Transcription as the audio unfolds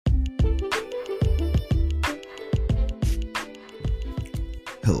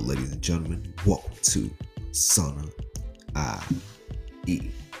Hello, ladies and gentlemen. Welcome to Sana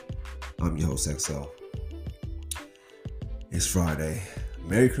IE. I'm your host, XL. It's Friday.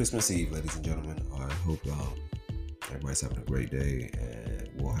 Merry Christmas Eve, ladies and gentlemen. I hope everybody's having a great day, and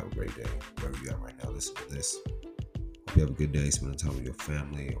we'll have a great day wherever you are right now. Listen to this. Hope you have a good day spending time with your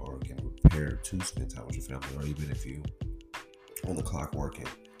family, or getting prepared to spend time with your family, or even if you on the clock working.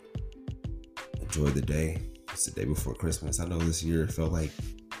 Enjoy the day. It's the day before Christmas. I know this year it felt like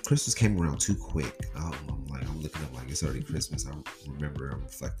Christmas came around too quick. I'm looking up like it's already Christmas. I'm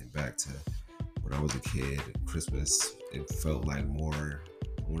reflecting back to when I was a kid. Christmas, it felt like more,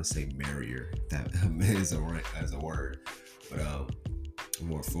 I want to say merrier, if that is as a word, but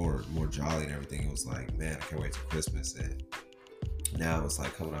more forward, more jolly and everything. It was like, man, I can't wait till Christmas. And now it's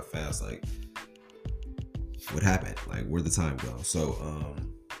like coming up fast. Like, what happened? Like, where'd the time go? So,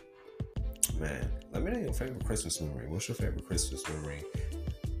 man, let me know your favorite Christmas memory. What's your favorite Christmas memory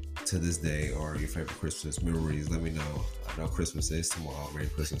to this day, or your favorite Christmas memories? Let me know. I know Christmas is tomorrow. Merry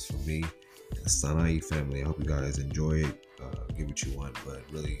Christmas from me and the Sana IE family. I hope you guys enjoy it. Get what you want, but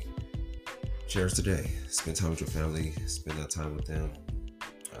really cherish the day. Spend time with your family. Spend that time with them.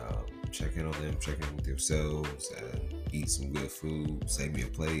 Check in on them. Check in with yourselves. Eat some good food. Save me a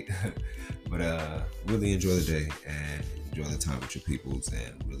plate. But really enjoy the day and enjoy the time with your peoples,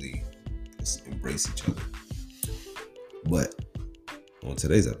 and really just embrace each other. But on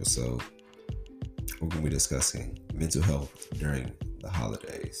today's episode, we're going to be discussing mental health during the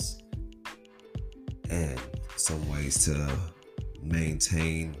holidays and some ways to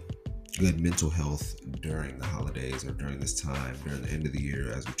maintain good mental health during the holidays, or during this time, during the end of the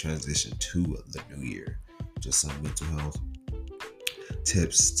year, as we transition to the new year. Just some mental health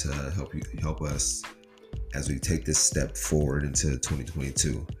tips to help us as we take this step forward into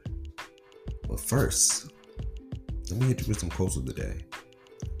 2022. But first, let me hit you with some quotes of the day.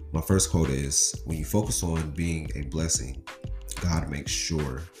 My first quote is, when you focus on being a blessing, God makes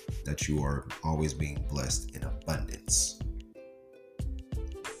sure that you are always being blessed in abundance.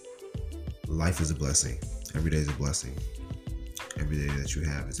 Life is a blessing. Every day is a blessing. Every day that you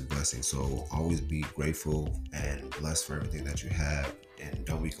have is a blessing. So always be grateful and blessed for everything that you have, and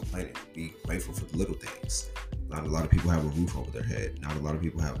don't be complaining. Be grateful for the little things. Not a lot of people have a roof over their head. Not a lot of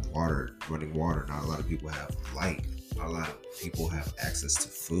people have running water. Not a lot of people have light. Not a lot of people have access to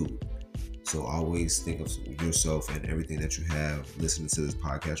food. So always think of yourself and everything that you have. Listening to this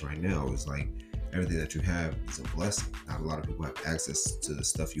podcast right now is like, everything that you have is a blessing. Not a lot of people have access to the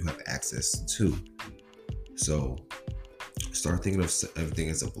stuff you have access to. So start thinking of everything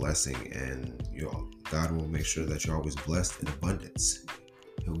as a blessing, and God will make sure that you're always blessed in abundance.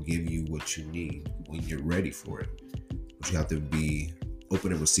 He'll give you what you need when you're ready for it. But you have to be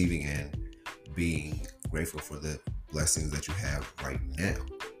open and receiving, and being grateful for the blessings that you have right now.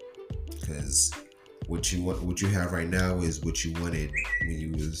 Because what you have right now is what you wanted when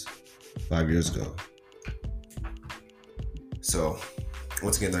you was 5 years ago. So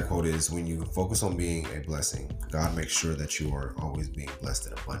once again, that quote is, when you focus on being a blessing, God makes sure that you are always being blessed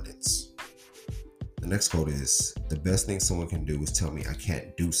in abundance. The next quote is, the best thing someone can do is tell me I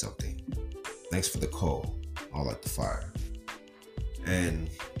can't do something. Thanks for the coal. I'll light the fire. And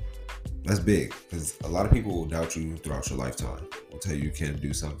that's big, because a lot of people will doubt you throughout your lifetime. Will tell you can't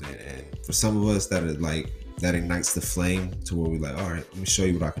do something. And for some of us, that ignites the flame to where we're like, all right, let me show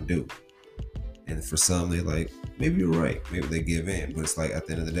you what I can do. And for some, they're like, maybe you're right. Maybe they give in. But it's like, at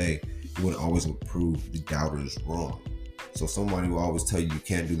the end of the day, you wouldn't always prove the doubters wrong. So somebody will always tell you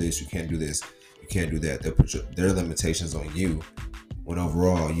can't do this, you can't do this, you can't do that. They'll put their limitations on you, when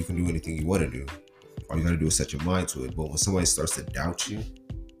overall you can do anything you want to do. All you got to do is set your mind to it. But when somebody starts to doubt you,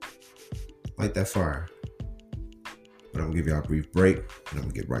 light that fire. But I'm going to give y'all a brief break, and I'm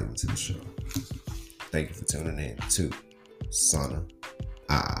going to get right into the show. Thank you for tuning in to Sana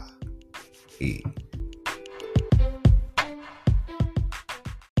IE.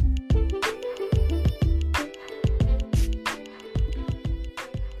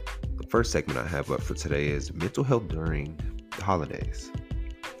 The first segment I have up for today is mental health during the holidays.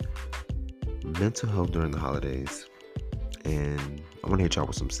 Mental health during the holidays. And I want to hit y'all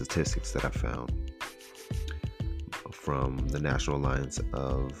with some statistics that I found from the National Alliance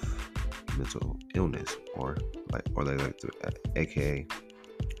of Mental Illness, or they like to, aka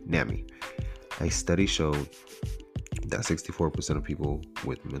NAMI. A study showed that 64% of people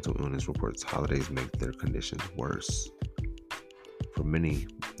with mental illness reports holidays make their conditions worse. For many,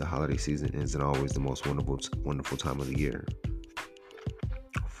 the holiday season isn't always the most wonderful time of the year.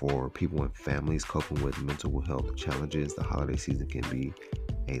 For people and families coping with mental health challenges, the holiday season can be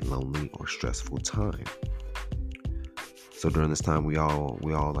a lonely or stressful time. So during this time, we all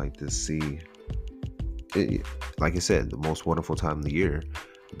like to see it, like I said, the most wonderful time of the year.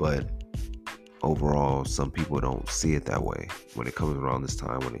 But overall, some people don't see it that way when it comes around this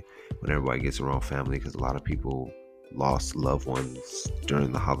time, when everybody gets around family, because a lot of people lost loved ones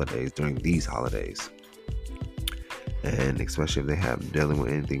during these holidays, and especially if they have dealing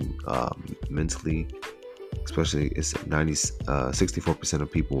with anything mentally. Especially, it's 64%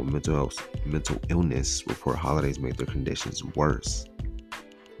 of people with mental illness report holidays make their conditions worse.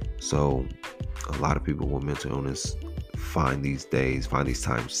 So a lot of people with mental illness find these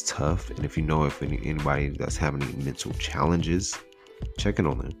times tough. And if you know if anybody that's having any mental challenges, check in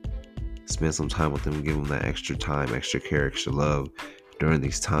on them. Spend some time with them, give them that extra time, extra care, extra love during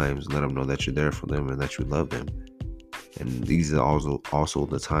these times. Let them know that you're there for them and that you love them. And these are also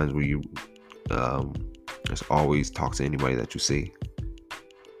the times where you just always talk to anybody that you see.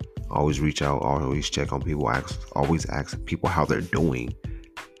 Always reach out, always check on people, always ask people how they're doing,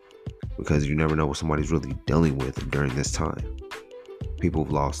 because you never know what somebody's really dealing with during this time. People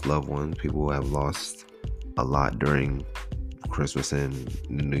have lost loved ones. People have lost a lot during Christmas and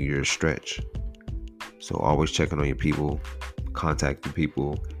the New Year's stretch. So always checking on your people, contact the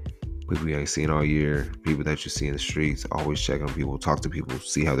people you ain't seen all year, people that you see in the streets. Always check on people, talk to people,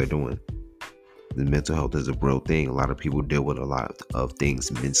 see how they're doing. The mental health is a real thing. A lot of people deal with a lot of things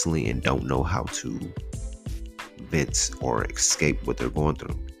mentally and don't know how to vent or escape what they're going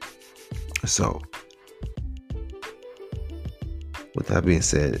through. So, with that being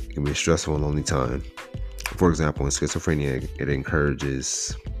said, it can be a stressful and lonely time. For example, in schizophrenia, it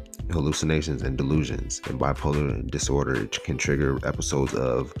encourages hallucinations and delusions. In bipolar disorder, it can trigger episodes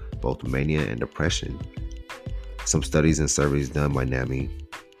of both mania and depression. Some studies and surveys done by NAMI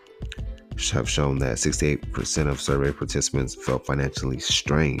have shown that 68% of survey participants felt financially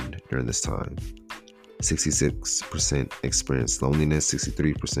strained during this time. 66% experienced loneliness.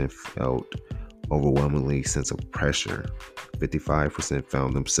 63% felt overwhelmingly sense of pressure. 55%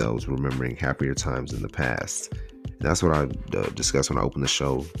 found themselves remembering happier times in the past. And that's what I discussed when I opened the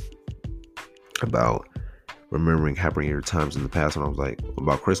show about remembering happier times in the past, when I was like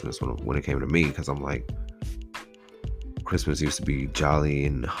about Christmas, when it came to me, because I'm like, Christmas used to be jolly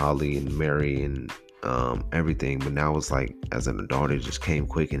and holly and merry and everything, but now it's like, as an adult, it just came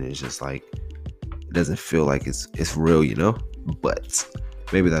quick, and it's just like, it doesn't feel like it's real, you know. But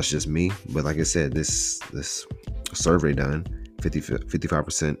maybe that's just me. But like I said, this survey done,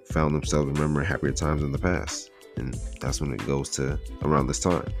 55% found themselves remembering happier times in the past, and that's when it goes to around this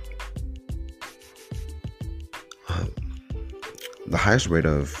time. The highest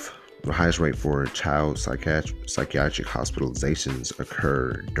rate for child psychiatric hospitalizations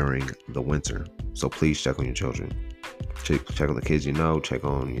occur during the winter. So please check on your children. Check on the kids you know. Check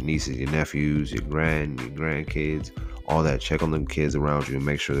on your nieces, your nephews, your grandkids, all that. Check on them kids around you and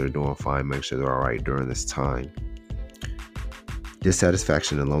make sure they're doing fine. Make sure they're all right during this time.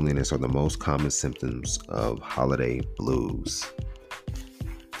 Dissatisfaction and loneliness are the most common symptoms of holiday blues.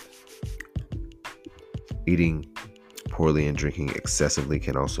 Eating poorly and drinking excessively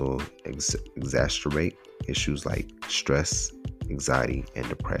can also exacerbate issues like stress, anxiety, and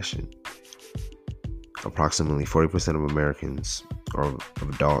depression. Approximately 40% of Americans or of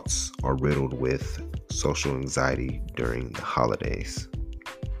adults are riddled with social anxiety during the holidays.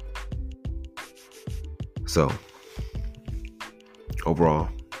 So, overall,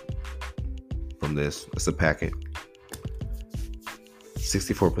 from this, it's a packet.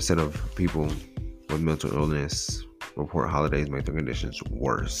 64% of people with mental illness report holidays make their conditions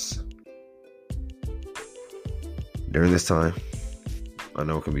worse. During this time, I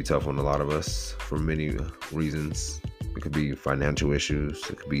know it can be tough on a lot of us for many reasons. It could be financial issues.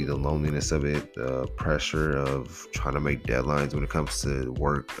 It could be the loneliness of it, the pressure of trying to make deadlines when it comes to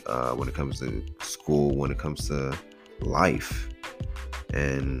work, when it comes to school, when it comes to life.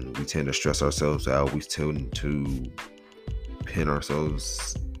 And we tend to stress ourselves out. We tend to pin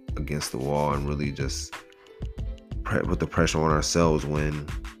ourselves against the wall and really just put the pressure on ourselves, when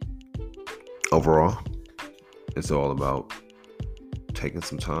overall it's all about taking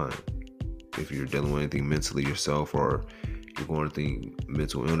some time. If you're dealing with anything mentally yourself, or you're going through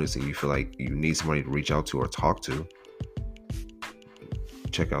mental illness and you feel like you need somebody to reach out to or talk to,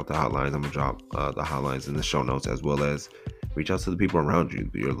 check out the hotlines. I'm gonna drop the hotlines in the show notes, as well as reach out to the people around you,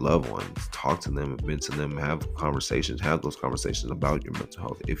 your loved ones. Talk to them, vent to them, have those conversations about your mental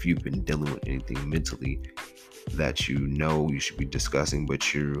health. If you've been dealing with anything mentally that you know you should be discussing,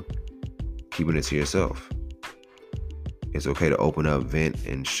 but you're keeping it to yourself, it's okay to open up, vent,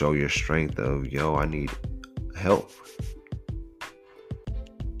 and show your strength of, I need help.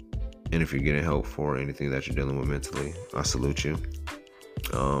 And if you're getting help for anything that you're dealing with mentally, I salute you.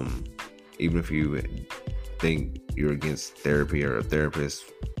 Even if you think you're against therapy or a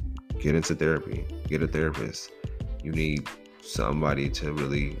therapist, get into therapy. Get a therapist. You need somebody to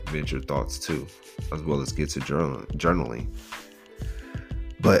really vent your thoughts to, as well as get to journaling.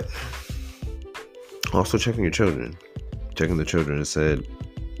 But also checking your children. Checking the children, it said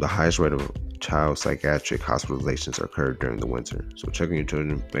the highest rate of child psychiatric hospitalizations occurred during the winter. So checking your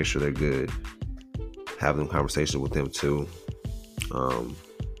children, make sure they're good. Have them conversations with them too.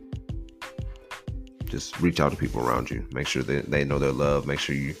 Just reach out to people around you. Make sure that they know their love. Make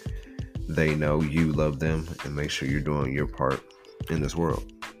sure they know you love them, and make sure you're doing your part in this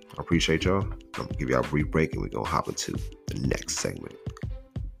world. I appreciate y'all. I'm gonna give y'all a brief break, and we're gonna hop into the next segment.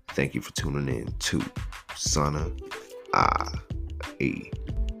 Thank you for tuning in to Sana I.E.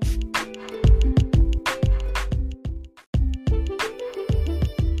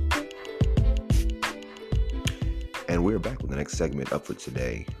 And we're back with the next segment up for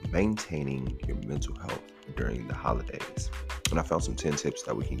today, maintaining your mental health during the holidays. And I found some 10 tips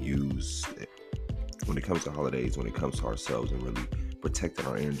that we can use when it comes to holidays, when it comes to ourselves, and really protecting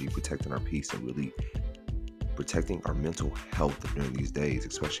our energy, protecting our peace, and really protecting our mental health during these days,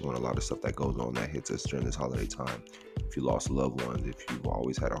 especially when a lot of stuff that goes on that hits us during this holiday time. If you lost loved ones, if you've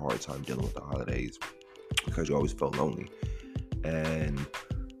always had a hard time dealing with the holidays because you always felt lonely. And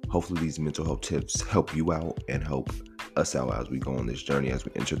hopefully these mental health tips help you out and help us out as we go on this journey, as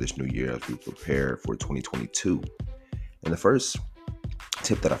we enter this new year, as we prepare for 2022. And the first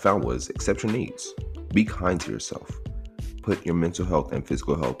tip that I found was accept your needs. Be kind to yourself. Put your mental health and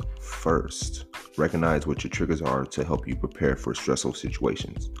physical health first. Recognize what your triggers are to help you prepare for stressful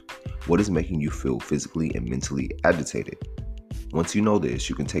situations. What is making you feel physically and mentally agitated? Once you know this,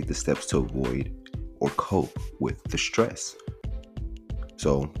 you can take the steps to avoid or cope with the stress.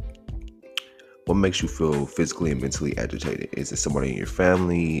 So, what makes you feel physically and mentally agitated? Is it somebody in your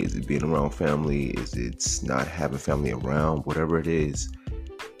family? Is it being around family? Is it not having family around? Whatever it is,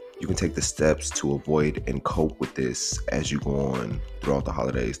 you can take the steps to avoid and cope with this as you go on throughout the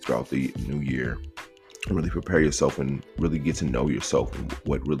holidays, throughout the new year, and really prepare yourself and really get to know yourself and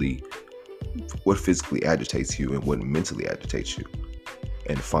what physically agitates you and what mentally agitates you,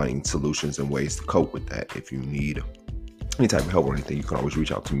 and finding solutions and ways to cope with that. If you need any type of help or anything, you can always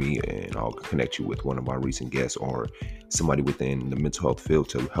reach out to me and I'll connect you with one of my recent guests or somebody within the mental health field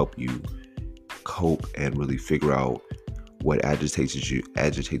to help you cope and really figure out what agitates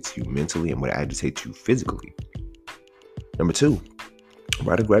you mentally and what agitates you physically. Number 2,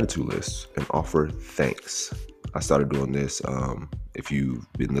 write a gratitude list and offer thanks. I started doing this. If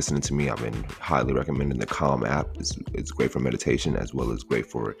you've been listening to me, I've been highly recommending the Calm app. It's great for meditation as well as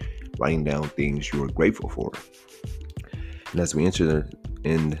great for writing down things you are grateful for. And as we enter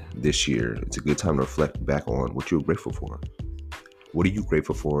in this year, it's a good time to reflect back on what you're grateful for. What are you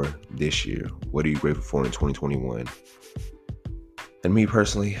grateful for this year? What are you grateful for in 2021? And me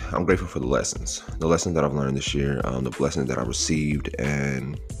personally, I'm grateful for the lessons that I've learned this year, the blessings that I received,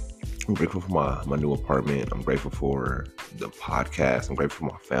 and I'm grateful for my new apartment. I'm grateful for the podcast. I'm grateful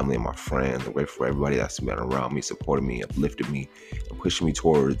for my family and my friends. I'm grateful for everybody that's been around me, supporting me, uplifted me, and pushing me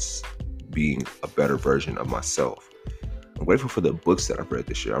towards being a better version of myself. I'm grateful for the books that I've read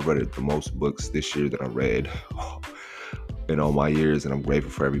this year. I've read the most books this year that I read in all my years, and I'm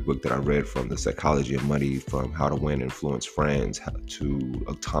grateful for every book that I read, from The Psychology of Money, from How to Win and Influence Friends, to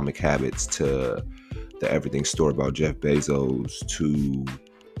Atomic Habits, to the Everything Store about Jeff Bezos, to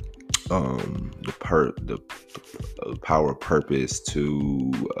the Power of Purpose,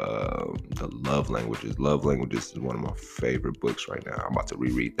 to the Love Languages. Love Languages is one of my favorite books right now. I'm about to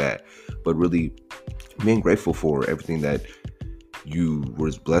reread that. But really being grateful for everything that you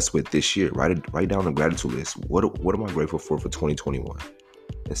was blessed with this year. Write down a gratitude list. What am I grateful for 2021?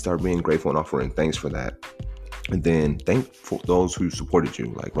 And start being grateful and offering thanks for that. And then thank for those who supported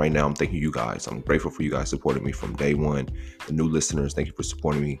you. Like right now, I'm thanking you guys. I'm grateful for you guys supporting me from day one. The new listeners, thank you for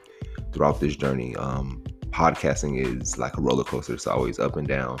supporting me throughout this journey. Podcasting is like a roller coaster. It's always up and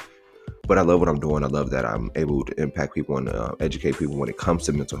down. But I love what I'm doing. I love that I'm able to impact people and educate people when it comes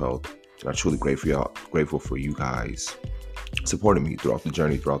to mental health. And I'm truly grateful for you guys supporting me throughout the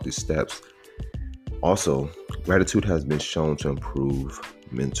journey, throughout these steps. Also, gratitude has been shown to improve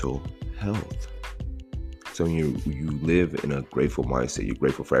mental health. So when you live in a grateful mindset, you're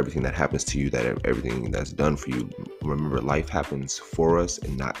grateful for everything that happens to you, that everything that's done for you. Remember, life happens for us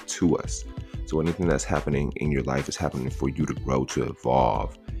and not to us. So anything that's happening in your life is happening for you to grow, to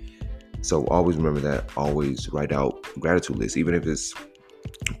evolve. So always remember that. Always write out gratitude lists, even if it's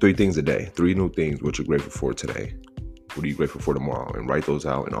 3 things a day, 3 new things what you're grateful for today. What are you grateful for tomorrow? And write those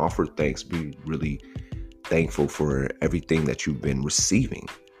out and offer thanks. Be really thankful for everything that you've been receiving.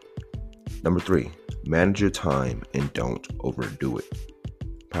 Number 3, manage your time and don't overdo it.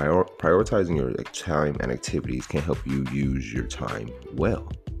 Prioritizing your time and activities can help you use your time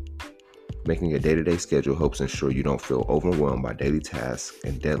well. Making a day-to-day schedule helps ensure you don't feel overwhelmed by daily tasks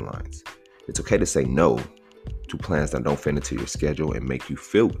and deadlines. It's okay to say no to plans that don't fit into your schedule and make you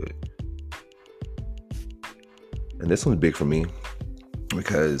feel good. And this one's big for me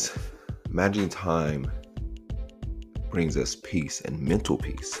because managing time brings us peace and mental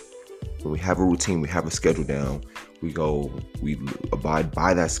peace. When we have a routine, we have a schedule down, we abide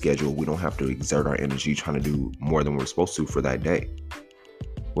by that schedule. We don't have to exert our energy trying to do more than we're supposed to for that day.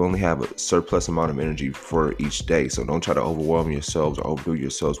 We only have a surplus amount of energy for each day, so don't try to overwhelm yourselves or overdo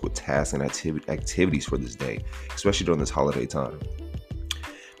yourselves with tasks and activities for this day, especially during this holiday time.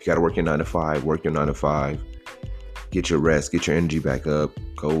 You got to work your 9 to 5, get your rest, get your energy back up,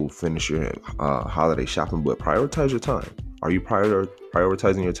 go finish your holiday shopping, but prioritize your time. Are you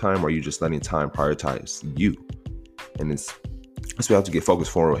prioritizing your time, or are you just letting time prioritize you? And it's we have to get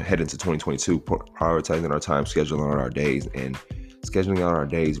focused forward, head into 2022, prioritizing our time, scheduling our days, and scheduling out our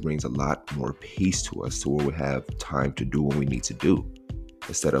days brings a lot more peace to us, to where we have time to do what we need to do.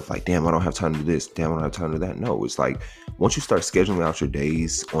 Instead of like, damn, I don't have time to do this, damn, I don't have time to do that. No, it's like once you start scheduling out your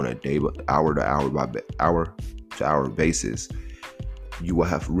days on a day, hour to hour basis, you will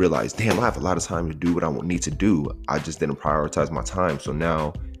have realized, damn, I have a lot of time to do what I need to do. I just didn't prioritize my time. So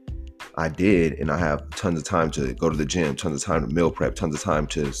now I did, and I have tons of time to go to the gym, tons of time to meal prep, tons of time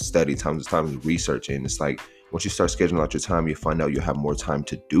to study, tons of time to research. And it's like, once you start scheduling out your time, you find out you have more time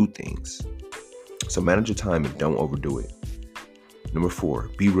to do things. So manage your time and don't overdo it. Number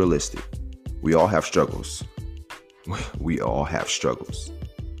 4, be realistic. We all have struggles.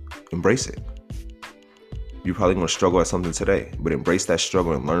 Embrace it. You're probably going to struggle at something today, but embrace that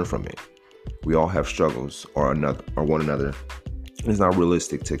struggle and learn from it. We all have struggles or one another. It's not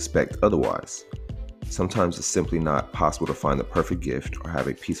realistic to expect otherwise. Sometimes it's simply not possible to find the perfect gift or have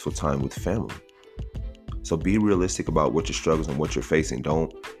a peaceful time with family. So be realistic about what your struggles and what you're facing.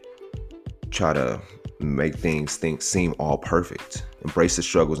 Don't try to make things seem all perfect. Embrace the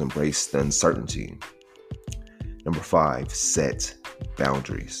struggles, embrace the uncertainty. Number 5, set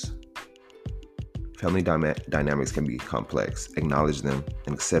boundaries. Family dynamics can be complex. Acknowledge them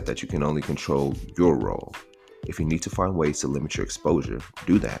and accept that you can only control your role. If you need to find ways to limit your exposure,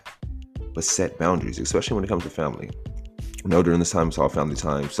 do that. But set boundaries, especially when it comes to family. I know during this time, it's all family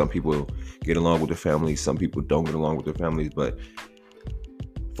time. Some people get along with their families, some people don't get along with their families, but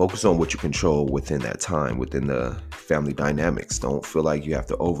focus on what you control within that time, within the family dynamics. Don't feel like you have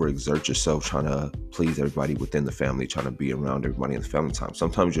to overexert yourself trying to please everybody within the family, trying to be around everybody in the family time.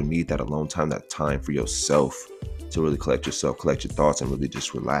 Sometimes you'll need that alone time, that time for yourself to really collect your thoughts, and really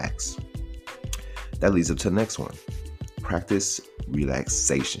just relax. That leads up to the next one. Practice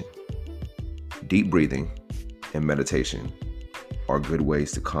relaxation. Deep breathing and meditation are good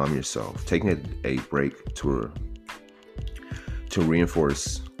ways to calm yourself. Taking a break to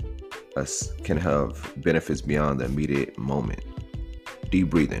reinforce us can have benefits beyond the immediate moment. Deep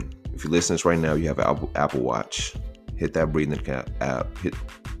breathing. If you listen to this right now, you have an Apple Watch. Hit that breathing app.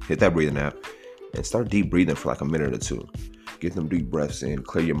 Hit that breathing app and start deep breathing for like a minute or two. Get them deep breaths in,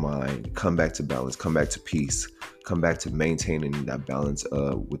 clear your mind, come back to balance, come back to peace, come back to maintaining that balance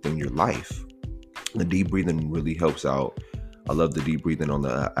within your life. The deep breathing really helps out. I love the deep breathing on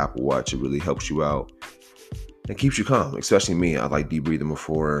the Apple Watch. It really helps you out. It keeps you calm, especially me. I like deep breathing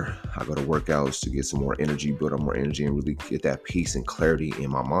before I go to workouts to get some more energy, build up more energy, and really get that peace and clarity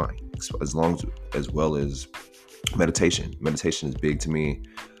in my mind. As well as meditation. Meditation is big to me.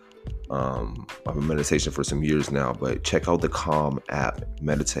 I've been meditation for some years now, but check out the Calm app.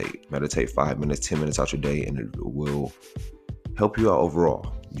 Meditate 5 minutes, 10 minutes out your day, and it will help you out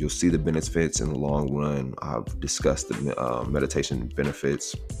overall. You'll see the benefits in the long run. I've discussed the meditation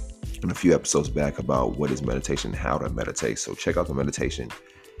benefits in a few episodes back about what is meditation, how to meditate. So check out the meditation.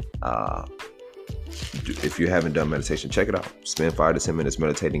 If you haven't done meditation, check it out. Spend 5 to 10 minutes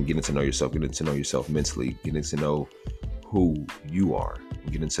meditating, getting to know yourself mentally, getting to know who you are,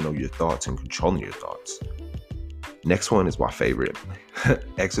 and getting to know your thoughts and controlling your thoughts. Next one is my favorite.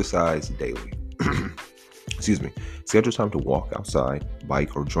 Exercise daily. Excuse me. Schedule time to walk outside,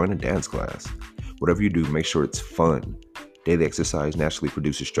 bike, or join a dance class. Whatever you do, make sure it's fun. Daily exercise naturally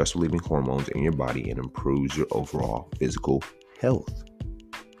produces stress-relieving hormones in your body and improves your overall physical health.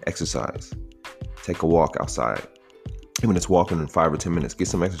 Exercise. Take a walk outside. Even if it's walking in 5 or 10 minutes, get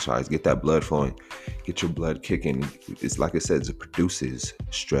some exercise, get that blood flowing, get your blood kicking. It's like I said, it produces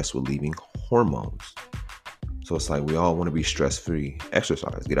stress-relieving hormones. So it's like we all want to be stress-free.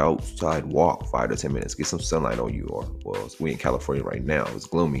 Exercise, get outside, walk 5 to 10 minutes, get some sunlight on you. Or, well, we in California right now, it's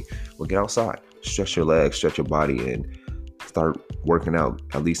gloomy. Well, get outside, stretch your legs, stretch your body, and start working out.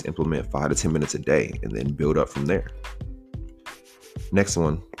 At least implement 5 to 10 minutes a day, and then build up from there. Next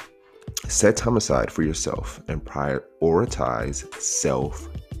one, set time aside for yourself and prioritize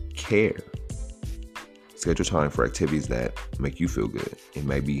self-care. Schedule time for activities that make you feel good. It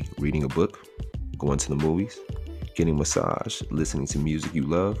may be reading a book, going to the movies, getting a massage, listening to music you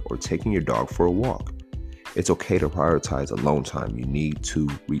love, or taking your dog for a walk. It's okay to prioritize alone time. You need to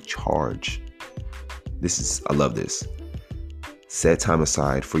recharge. I love this. Set time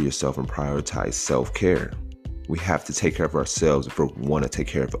aside for yourself and prioritize self-care. We have to take care of ourselves if we want to take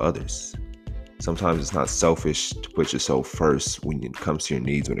care of others. Sometimes it's not selfish to put yourself first when it comes to your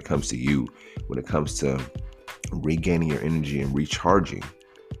needs, when it comes to you, when it comes to regaining your energy and recharging.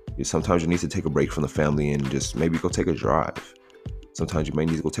 Sometimes you need to take a break from the family and just maybe go take a drive. Sometimes you may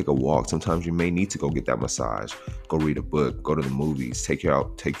need to go take a walk. Sometimes you may need to go get that massage, go read a book, go to the movies, take care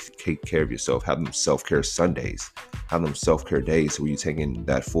of yourself, have them self-care Sundays, have them self-care days where you're taking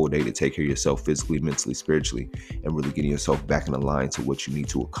that full day to take care of yourself physically, mentally, spiritually, and really getting yourself back in line to what you need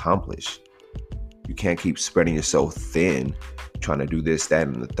to accomplish. You can't keep spreading yourself thin, trying to do this, that,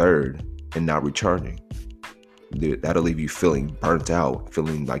 and the third, and not recharging. That'll leave you feeling burnt out,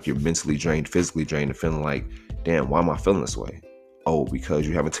 feeling like you're mentally drained, physically drained, and feeling like, damn, why am I feeling this way? Oh, because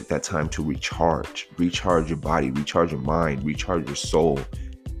you haven't took that time to recharge your body, recharge your mind, recharge your soul,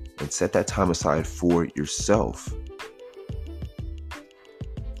 and set that time aside for yourself.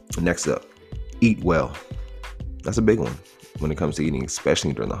 Next up, eat well. That's a big one when it comes to eating,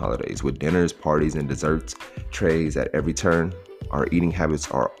 especially during the holidays. With dinners, parties, and desserts trays at every turn, our eating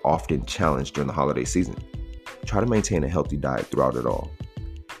habits are often challenged during the holiday season. Try to maintain a healthy diet throughout it all.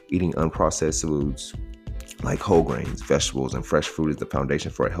 Eating unprocessed foods like whole grains, vegetables, and fresh fruit is the foundation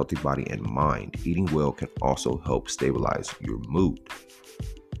for a healthy body and mind. Eating well can also help stabilize your mood.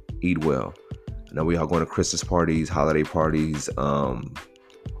 Eat well. I know we all going to Christmas parties, holiday parties,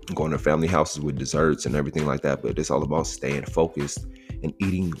 going to family houses with desserts and everything like that, but it's all about staying focused and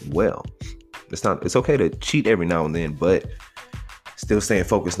eating well. It's okay to cheat every now and then, but still staying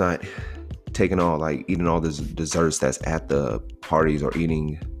focused, not eating all the desserts that's at the parties or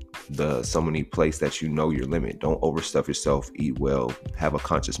eating so many plates that you know your limit. Don't overstuff yourself. Eat well. Have a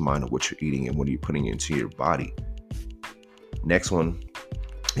conscious mind of what you're eating and what are you putting into your body. Next one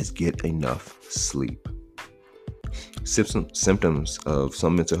is get enough sleep. Symptoms of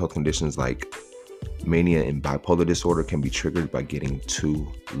some mental health conditions like mania and bipolar disorder can be triggered by getting too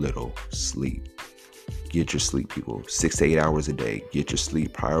little sleep. Get your sleep, people. 6 to 8 hours a day. Get your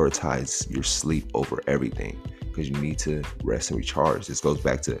sleep. Prioritize your sleep over everything because you need to rest and recharge. This goes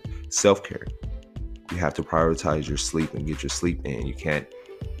back to self-care. You have to prioritize your sleep and get your sleep in. You can't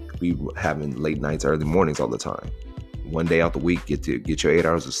be having late nights, early mornings all the time. One day out the week, get your 8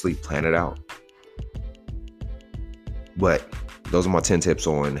 hours of sleep. Plan it out. But those are my 10 tips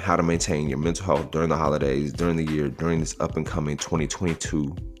on how to maintain your mental health during the holidays, during the year, during this up and coming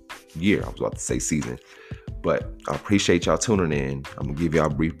 2022 year. I was about to say season. But I appreciate y'all tuning in. I'm going to give y'all a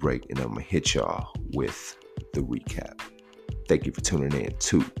brief break and I'm going to hit y'all with the recap. Thank you for tuning in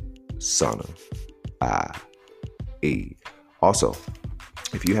to Sana IE. Also,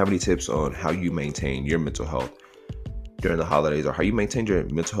 if you have any tips on how you maintain your mental health during the holidays or how you maintain your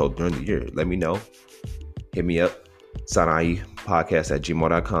mental health during the year, let me know. Hit me up.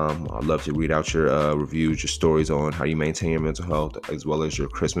 SanaIPodcast@gmail.com. I'd love to read out your reviews, your stories on how you maintain your mental health, as well as your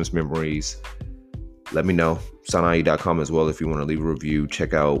Christmas memories. Let me know. SanaI.com as well if you want to leave a review.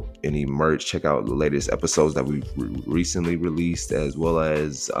 Check out any merch. Check out the latest episodes that we've recently released, as well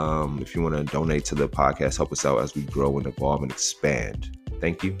as if you want to donate to the podcast, help us out as we grow and evolve and expand.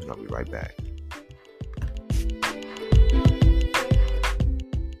 Thank you, and I'll be right back.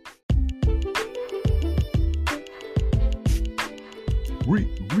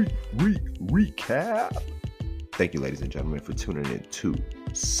 Recap. Thank you, ladies and gentlemen, for tuning in to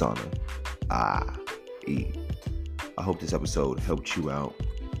Sana IE. I hope this episode helped you out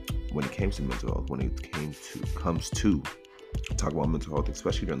when it came to mental health, when it comes to talk about mental health,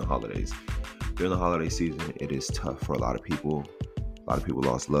 especially during the holidays. During the holiday season, it is tough for a lot of people. A lot of people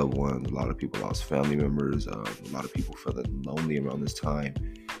lost loved ones. A lot of people lost family members. A lot of people feeling lonely around this time.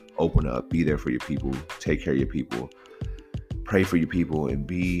 Open up. Be there for your people. Take care of your people. Pray for your people and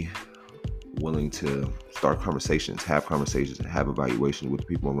be willing to start conversations, have conversations, and have evaluations with the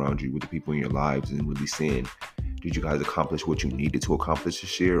people around you, with the people in your lives, and really seeing, did you guys accomplish what you needed to accomplish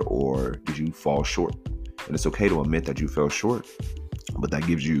this year, or did you fall short? And it's okay to admit that you fell short, but that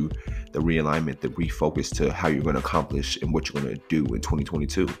gives you the realignment, the refocus to how you're going to accomplish and what you're going to do in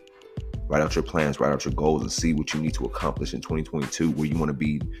 2022. Write out your plans, write out your goals, and see what you need to accomplish in 2022, where you want to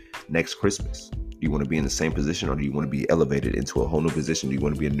be next Christmas. Do you want to be in the same position, or do you want to be elevated into a whole new position? Do you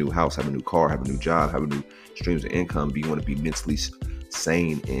want to be in a new house, have a new car, have a new job, have a new streams of income? Do you want to be mentally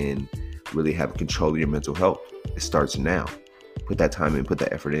sane and really have control of your mental health? It starts now. Put that time in, put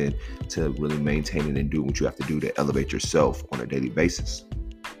that effort in to really maintain it and do what you have to do to elevate yourself on a daily basis.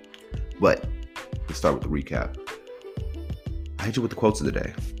 But let's start with the recap. I hit you with the quotes of the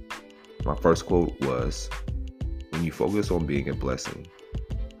day. My first quote was, when you focus on being a blessing,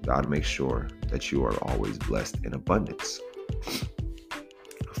 God makes sure that you are always blessed in abundance.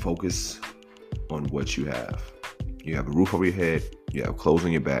 Focus on what you have. You have a roof over your head, you have clothes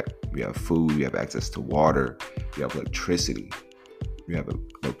on your back, you have food, you have access to water, you have electricity, you have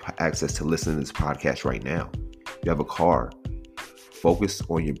access to listen to this podcast right now. You have a car. Focus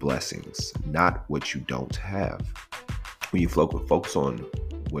on your blessings, not what you don't have. When you focus on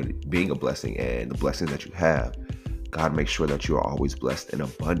being a blessing and the blessings that you have, God makes sure that you are always blessed in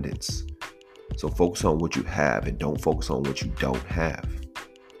abundance. So focus on what you have and don't focus on what you don't have.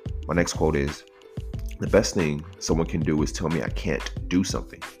 My next quote is, the best thing someone can do is tell me I can't do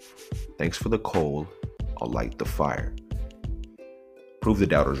something. Thanks for the coal, I'll light the fire. Prove the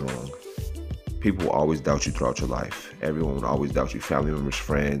doubters wrong. People will always doubt you throughout your life. Everyone will always doubt you. Family members,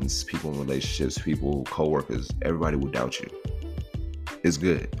 friends, people in relationships, people, co-workers, everybody will doubt you. It's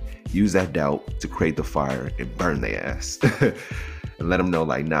good. Use that doubt to create the fire and burn their ass. And let them know,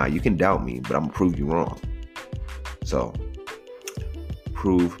 like, nah, you can doubt me, but I'm gonna prove you wrong. So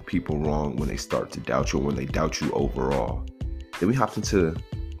prove people wrong when they start to doubt you, or when they doubt you overall. Then we hopped into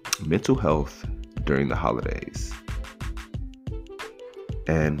mental health during the holidays.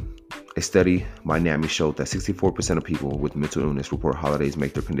 And a study by NAMI showed that 64% of people with mental illness report holidays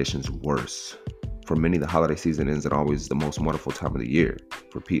make their conditions worse. For many, the holiday season isn't always the most wonderful time of the year.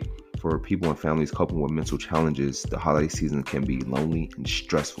 For people and families coping with mental challenges, the holiday season can be lonely and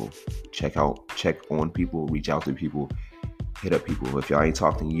stressful. Check on people, reach out to people, hit up people. If y'all ain't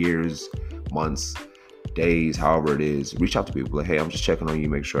talked in years, months, days, however it is, reach out to people. Like, hey, I'm just checking on you,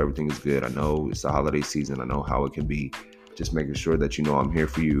 make sure everything is good. I know it's the holiday season. I know how it can be. Just making sure that you know I'm here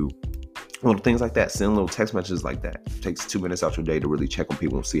for you. Little things like that. Send little text messages like that. It takes 2 minutes out your day to really check on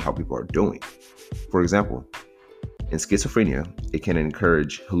people and see how people are doing. For example, in schizophrenia, it can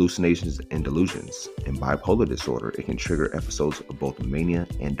encourage hallucinations and delusions. In bipolar disorder, it can trigger episodes of both mania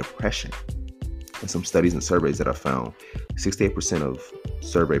and depression. In some studies and surveys that I found, 68% of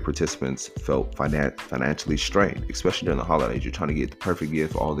survey participants felt financially strained, especially during the holidays. You're trying to get the perfect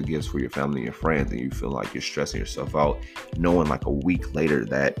gift, all the gifts for your family and your friends, and you feel like you're stressing yourself out, knowing like a week later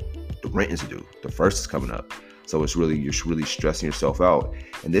that the rent is due, the first is coming up. So you're really stressing yourself out.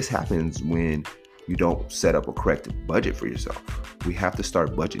 And this happens when you don't set up a correct budget for yourself. We have to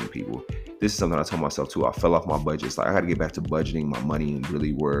start budgeting, people. This is something I told myself too. I fell off my budget. It's like I got to get back to budgeting my money and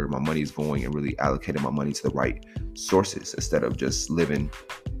really where my money is going, and really allocating my money to the right sources instead of just living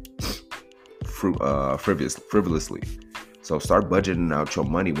frivolously. So start budgeting out your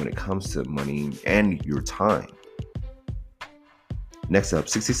money when it comes to money and your time. Next up,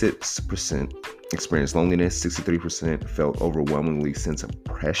 66% experienced loneliness, 63% felt overwhelmingly sense of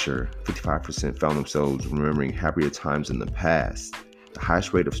pressure, 55% found themselves remembering happier times in the past. The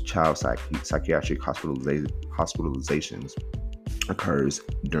highest rate of child psychiatric hospitalizations occurs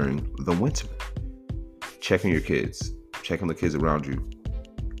during the winter. Check on your kids. Check on the kids around you.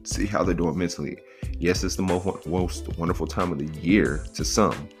 See how they're doing mentally. Yes, it's the most wonderful time of the year to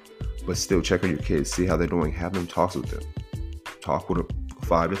some, but still check on your kids. See how they're doing. Have them talk with them. Talk with them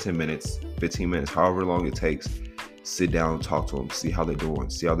 5 to 10 minutes, 15 minutes, however long it takes. Sit down and talk to them. See how they're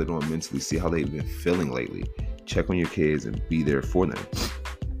doing. See how they're doing mentally. See how they've been feeling lately. Check on your kids and be there for them.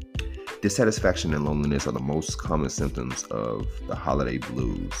 Dissatisfaction and loneliness are the most common symptoms of the holiday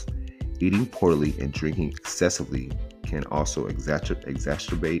blues. Eating poorly and drinking excessively can also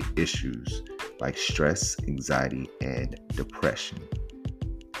exacerbate issues like stress, anxiety, and depression.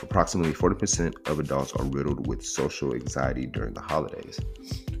 Approximately 40% of adults are riddled with social anxiety during the holidays.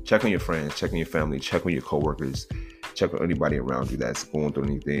 Check on your friends, check on your family, check on your coworkers, check on anybody around you that's going through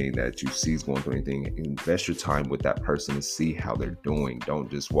anything, that you see is going through anything. Invest your time with that person and see how they're doing.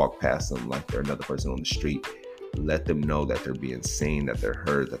 Don't just walk past them like they're another person on the street. Let them know that they're being seen, that they're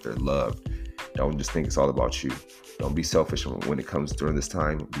heard, that they're loved. Don't just think it's all about you. Don't be selfish when it comes during this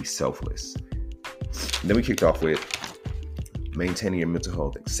time. Be selfless. And then we kicked off with maintaining your mental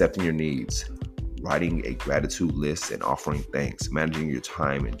health, accepting your needs, writing a gratitude list and offering thanks, managing your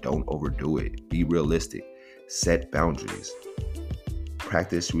time and don't overdo it. Be realistic. Set boundaries.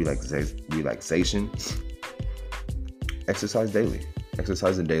 practice relaxation, exercise daily.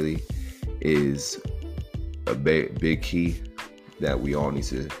 Exercising daily is a big key that we all need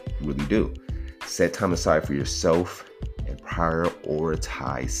to really do. Set time aside for yourself and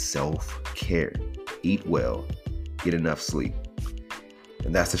prioritize self-care. Eat well, get enough sleep.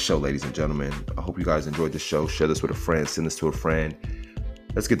 And that's the show, ladies and gentlemen. I hope you guys enjoyed the show. Share this with a friend, send this to a friend.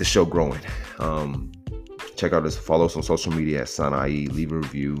 Let's get the show growing. Check out us, follow us on social media at Sana.ie. Leave a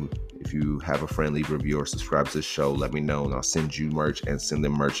review. If you have a friend, leave a review or subscribe to the show. Let me know and I'll send you merch and send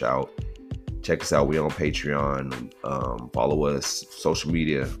them merch out. Check us out. We're on Patreon. Follow us, social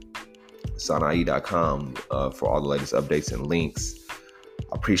media, Sana.ie.com for all the latest updates and links.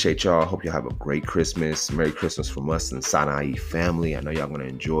 I appreciate y'all. Hope y'all have a great Christmas. Merry Christmas from us and Sana.ie family. I know y'all going to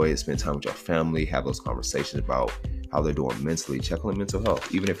enjoy it. Spend time with your family. Have those conversations about how they're doing mentally. Check on their mental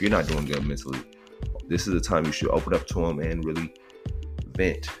health. Even if you're not doing good mentally, this is the time you should open up to them and really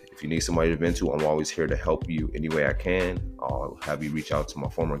vent. If you need somebody to vent to, I'm always here to help you any way I can. I'll have you reach out to my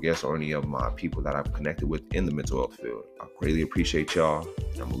former guests or any of my people that I've connected with in the mental health field. I greatly appreciate y'all.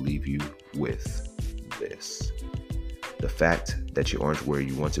 And I'm going to leave you with this. The fact that you aren't where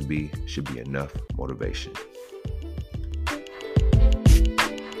you want to be should be enough motivation.